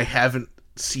stuff that I haven't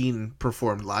seen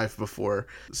performed live before.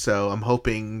 So I'm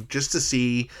hoping just to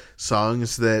see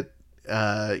songs that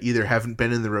either haven't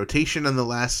been in the rotation on the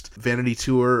last Vanity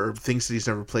tour or things that he's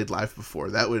never played live before.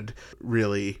 That would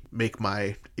really make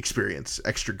my experience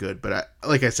extra good. But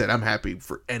like I said, I'm happy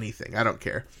for anything. I don't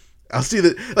care. I'll see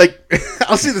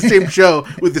I'll see the same show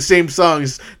with the same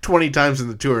songs 20 times in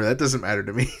the tour. That doesn't matter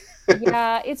to me.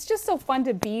 Yeah, it's just so fun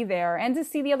to be there and to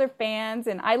see the other fans.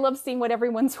 And I love seeing what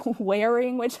everyone's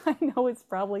wearing, which I know is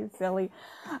probably silly.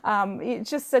 It's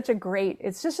just such a great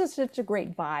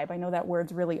vibe. I know that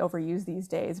word's really overused these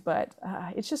days, but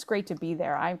it's just great to be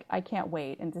there. I can't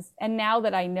wait. And now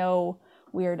that I know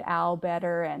Weird Al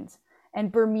better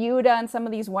and Bermuda and some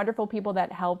of these wonderful people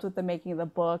that helped with the making of the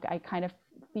book, I kind of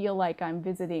feel like I'm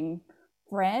visiting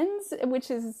friends,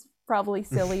 which is probably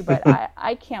silly, but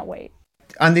I can't wait.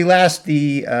 On the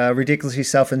ridiculously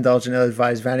self-indulgent,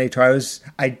 ill-advised Vanity tour,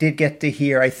 I did get to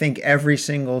hear, I think, every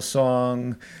single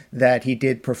song that he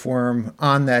did perform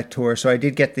on that tour. So I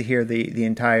did get to hear the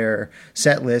entire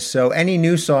set list. So any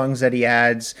new songs that he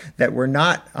adds that were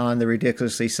not on the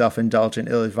ridiculously self-indulgent,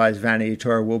 ill-advised Vanity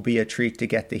tour will be a treat to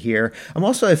get to hear. I'm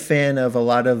also a fan of a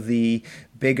lot of the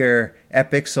bigger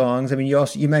epic songs. I mean,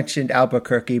 you mentioned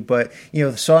Albuquerque, but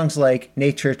the songs like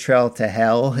Nature Trail to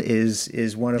Hell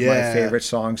is one of my favorite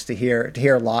songs to hear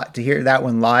that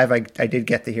one live. I did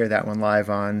get to hear that one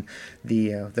live on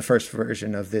the first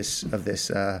version of this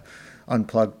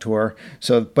Unplugged tour.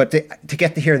 So, but to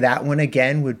get to hear that one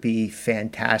again would be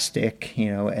fantastic.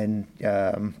 And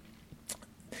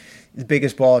The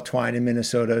Biggest Ball of Twine in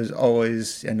Minnesota is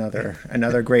always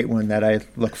another great one that I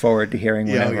look forward to hearing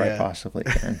whenever I possibly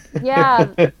can. Yeah,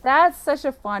 that's such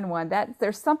a fun one.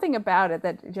 There's something about it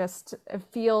that just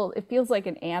feels like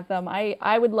an anthem.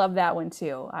 I would love that one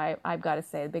too. I've got to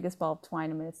say, The Biggest Ball of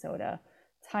Twine in Minnesota.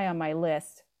 It's high on my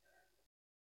list.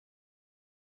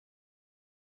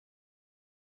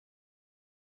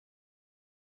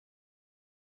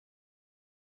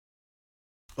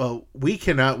 Well, we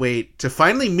cannot wait to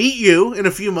finally meet you in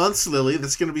a few months, Lily.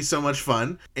 That's going to be so much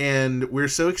fun. And we're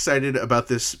so excited about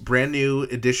this brand new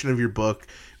edition of your book,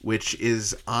 which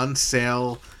is on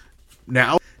sale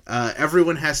now.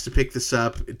 Everyone has to pick this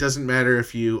up. It doesn't matter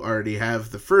if you already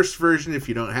have the first version. If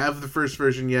you don't have the first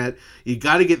version yet, you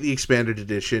got to get the expanded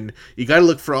edition. You got to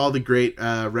look for all the great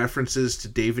references to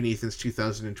Dave and Ethan's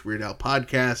 2000 Weird Al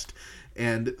podcast.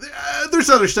 And there's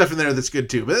other stuff in there that's good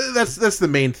too, but that's the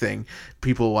main thing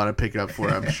people want to pick up for,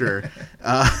 I'm sure.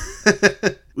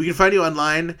 We can find you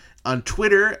online on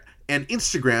Twitter and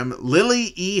Instagram,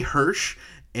 Lily E. Hirsch,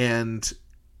 and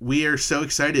we are so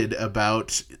excited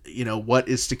about what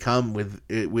is to come with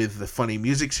the Funny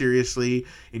Music Seriously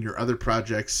in your other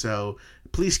projects. So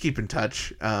please keep in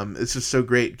touch. It's just so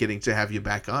great getting to have you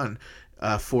back on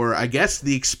for, I guess,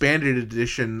 the expanded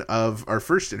edition of our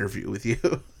first interview with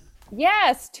you.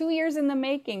 Yes, 2 years in the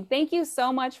making. Thank you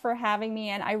so much for having me,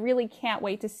 and I really can't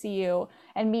wait to see you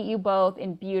and meet you both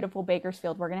in beautiful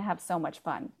Bakersfield. We're going to have so much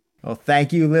fun. Well,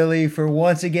 thank you, Lily, for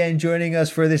once again joining us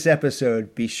for this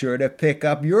episode. Be sure to pick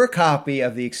up your copy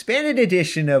of the expanded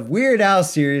edition of Weird Al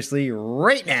Seriously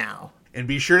right now. And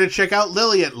be sure to check out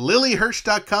Lily at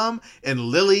lilyhirsch.com and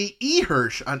Lily E.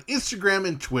 Hirsch on Instagram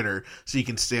and Twitter so you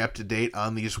can stay up to date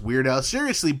on these Weird Al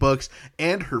Seriously books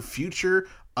and her future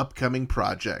upcoming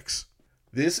projects.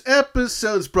 This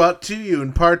episode's brought to you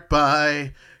in part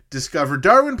by Discover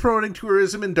Darwin Promoting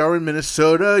Tourism in Darwin,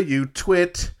 Minnesota. You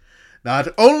twit. Not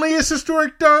only is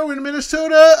historic Darwin,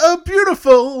 Minnesota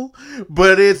beautiful,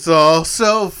 but it's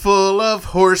also full of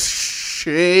horse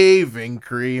shaving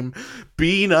cream.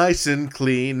 Be nice and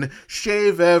clean,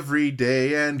 shave every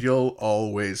day, and you'll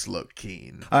always look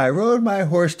keen. I rode my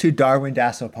horse to Darwin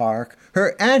Dassel Park.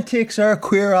 Her antics are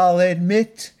queer, I'll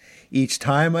admit. Each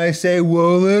time I say,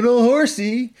 whoa, little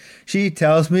horsey, she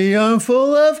tells me I'm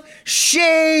full of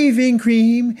shaving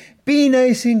cream. Be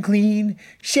nice and clean,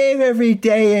 shave every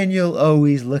day, and you'll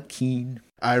always look keen.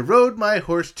 I rode my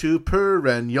horse to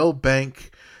Perennial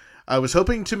Bank. I was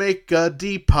hoping to make a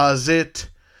deposit.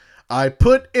 I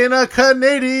put in a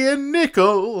Canadian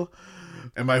nickel,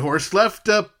 and my horse left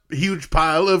a huge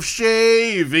pile of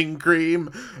shaving cream.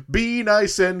 Be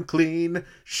nice and clean,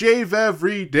 shave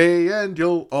every day, and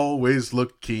you'll always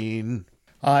look keen.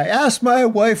 I asked my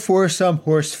wife for some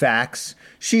horse facts.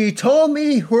 She told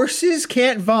me horses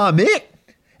can't vomit,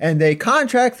 and they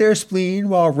contract their spleen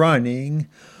while running.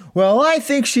 Well, I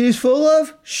think she's full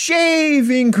of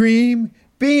shaving cream.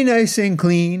 Be nice and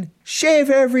clean, shave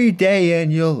every day,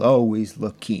 and you'll always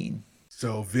look keen.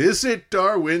 So visit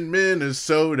Darwin,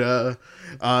 Minnesota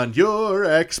on your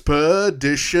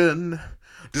expedition.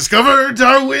 Discover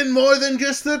Darwin more than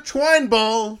just the twine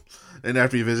ball. And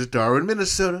after you visit Darwin,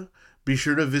 Minnesota, be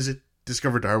sure to visit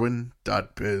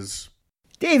discoverdarwin.biz.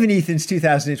 Dave and Ethan's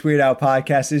 2000-inch Weird Al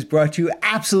podcast is brought to you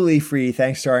absolutely free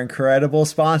thanks to our incredible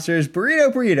sponsors,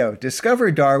 Burrito,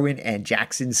 Discover Darwin, and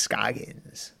Jackson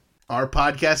Scoggins. Our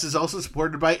podcast is also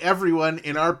supported by everyone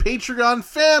in our Patreon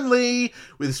family,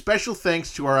 with special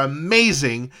thanks to our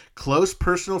amazing close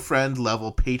personal friend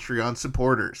level Patreon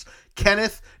supporters.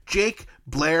 Kenneth, Jake,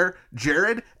 Blair,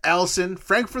 Jared, Allison,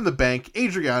 Frank from the Bank,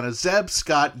 Adriana, Zeb,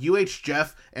 Scott, UH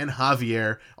Jeff, and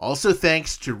Javier. Also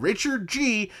thanks to Richard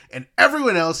G. and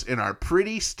everyone else in our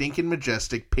pretty stinking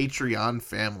majestic Patreon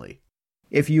family.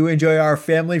 If you enjoy our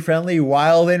family-friendly,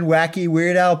 wild and wacky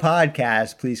Weird Al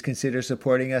podcast, please consider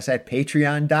supporting us at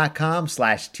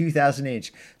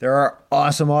patreon.com/2000inch. There are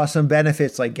awesome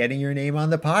benefits like getting your name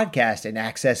on the podcast and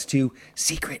access to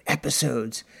secret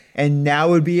episodes. And now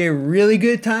would be a really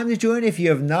good time to join if you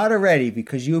have not already,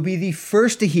 because you'll be the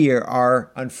first to hear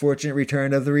our unfortunate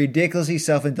return of the ridiculously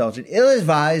self-indulgent,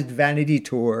 ill-advised Vanity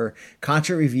Tour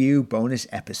concert review bonus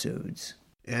episodes.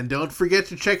 And don't forget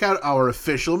to check out our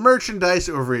official merchandise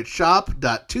over at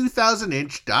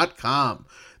shop.2000inch.com.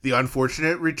 The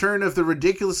unfortunate return of the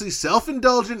ridiculously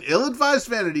self-indulgent, ill-advised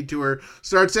Vanity Tour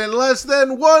starts in less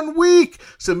than 1 week.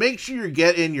 So make sure you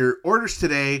get in your orders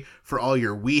today for all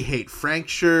your We Hate Frank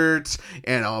shirts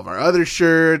and all of our other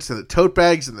shirts and the tote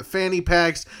bags and the fanny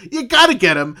packs. You gotta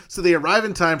get them so they arrive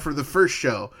in time for the first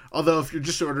show. Although if you're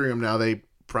just ordering them now, they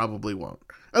probably won't.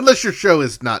 Unless your show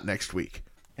is not next week.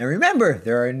 And remember,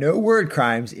 there are no word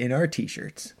crimes in our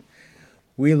t-shirts.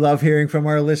 We love hearing from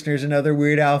our listeners and other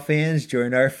Weird Al fans.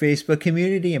 Join our Facebook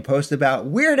community and post about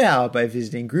Weird Al by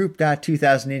visiting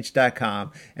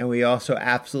group.2000inch.com. And we also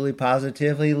absolutely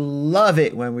positively love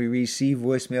it when we receive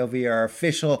voicemail via our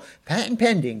official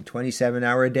patent-pending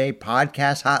 27-hour-a-day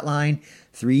podcast hotline,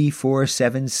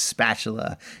 347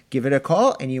 Spatula. Give it a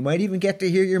call and you might even get to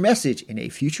hear your message in a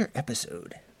future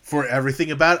episode. For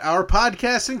everything about our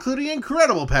podcast, including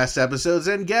incredible past episodes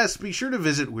and guests, be sure to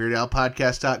visit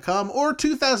WeirdAlPodcast.com or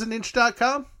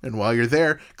 2000inch.com. And while you're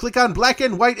there, click on Black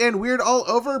and White and Weird All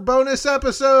Over bonus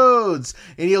episodes.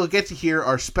 And you'll get to hear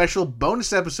our special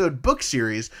bonus episode book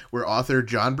series where author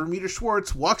John Bermuda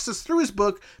Schwartz walks us through his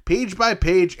book page by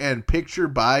page and picture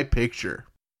by picture.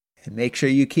 And make sure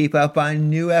you keep up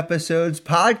on new episodes,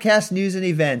 podcast news, and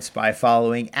events by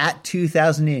following at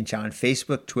 2000inch on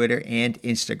Facebook, Twitter, and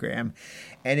Instagram.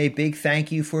 And a big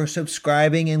thank you for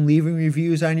subscribing and leaving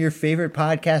reviews on your favorite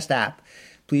podcast app.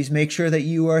 Please make sure that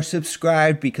you are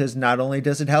subscribed because not only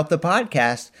does it help the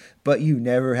podcast, but you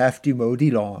never have to mow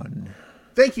the lawn.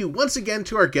 Thank you once again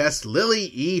to our guest, Lily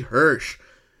E. Hirsch.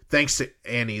 Thanks to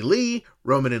Annie Lee,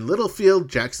 Roman and Littlefield,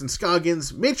 Jackson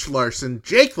Scoggins, Mitch Larson,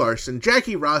 Jake Larson,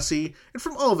 Jackie Rossi, and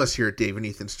from all of us here at Dave and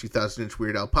Ethan's 2000-inch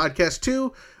Weird Al podcast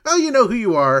too. Oh, you know who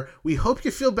you are. We hope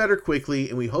you feel better quickly,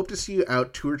 and we hope to see you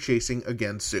out tour chasing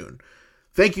again soon.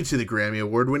 Thank you to the Grammy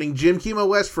Award-winning Jim Kimo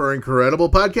West for our incredible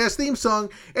podcast theme song,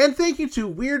 and thank you to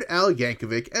Weird Al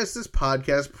Yankovic, as this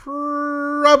podcast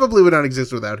probably would not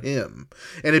exist without him.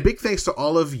 And a big thanks to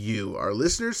all of you, our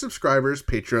listeners, subscribers,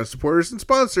 Patreon supporters, and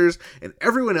sponsors, and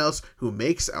everyone else who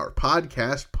makes our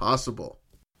podcast possible.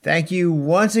 Thank you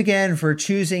once again for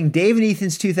choosing Dave and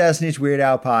Ethan's 2000-inch Weird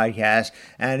Al podcast,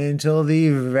 and until the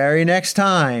very next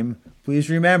time, please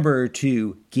remember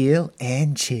to gill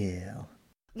and chill.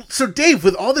 So, Dave,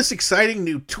 with all this exciting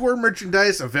new tour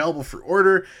merchandise available for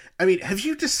order, I mean, have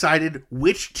you decided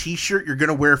which t-shirt you're going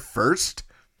to wear first?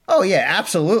 Oh, yeah,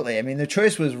 absolutely. I mean, the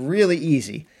choice was really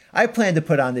easy. I plan to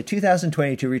put on the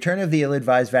 2022 Return of the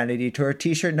Ill-Advised Vanity Tour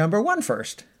t-shirt number 1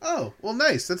 first. Oh, well,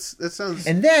 nice. That sounds...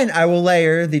 And then I will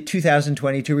layer the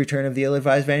 2022 Return of the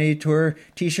Ill-Advised Vanity Tour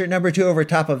t-shirt number 2 over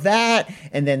top of that,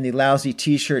 and then the lousy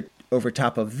t-shirt over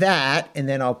top of that, and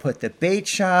then I'll put the Bait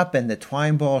Shop and the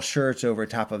Twine Ball shirts over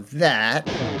top of that.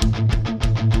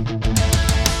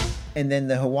 And then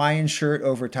the Hawaiian shirt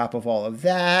over top of all of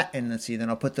that. And let's see, then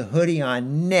I'll put the hoodie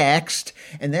on next.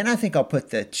 And then I think I'll put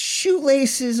the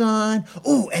shoelaces on.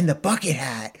 Oh, and the bucket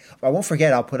hat. I won't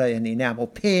forget, I'll put an enamel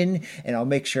pin, and I'll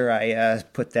make sure I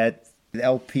put that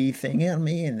LP thing on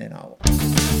me, and then I'll...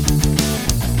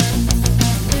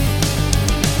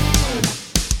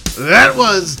 That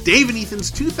was Dave and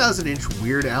Ethan's 2000-inch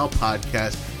Weird Al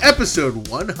podcast, episode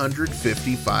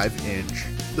 155-inch.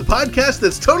 The podcast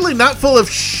that's totally not full of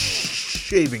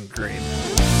shaving cream.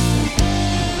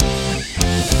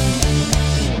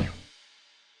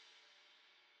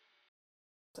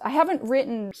 I haven't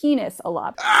written penis a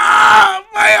lot. Ah,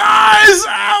 my eyes!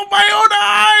 Ow, my own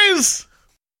eyes!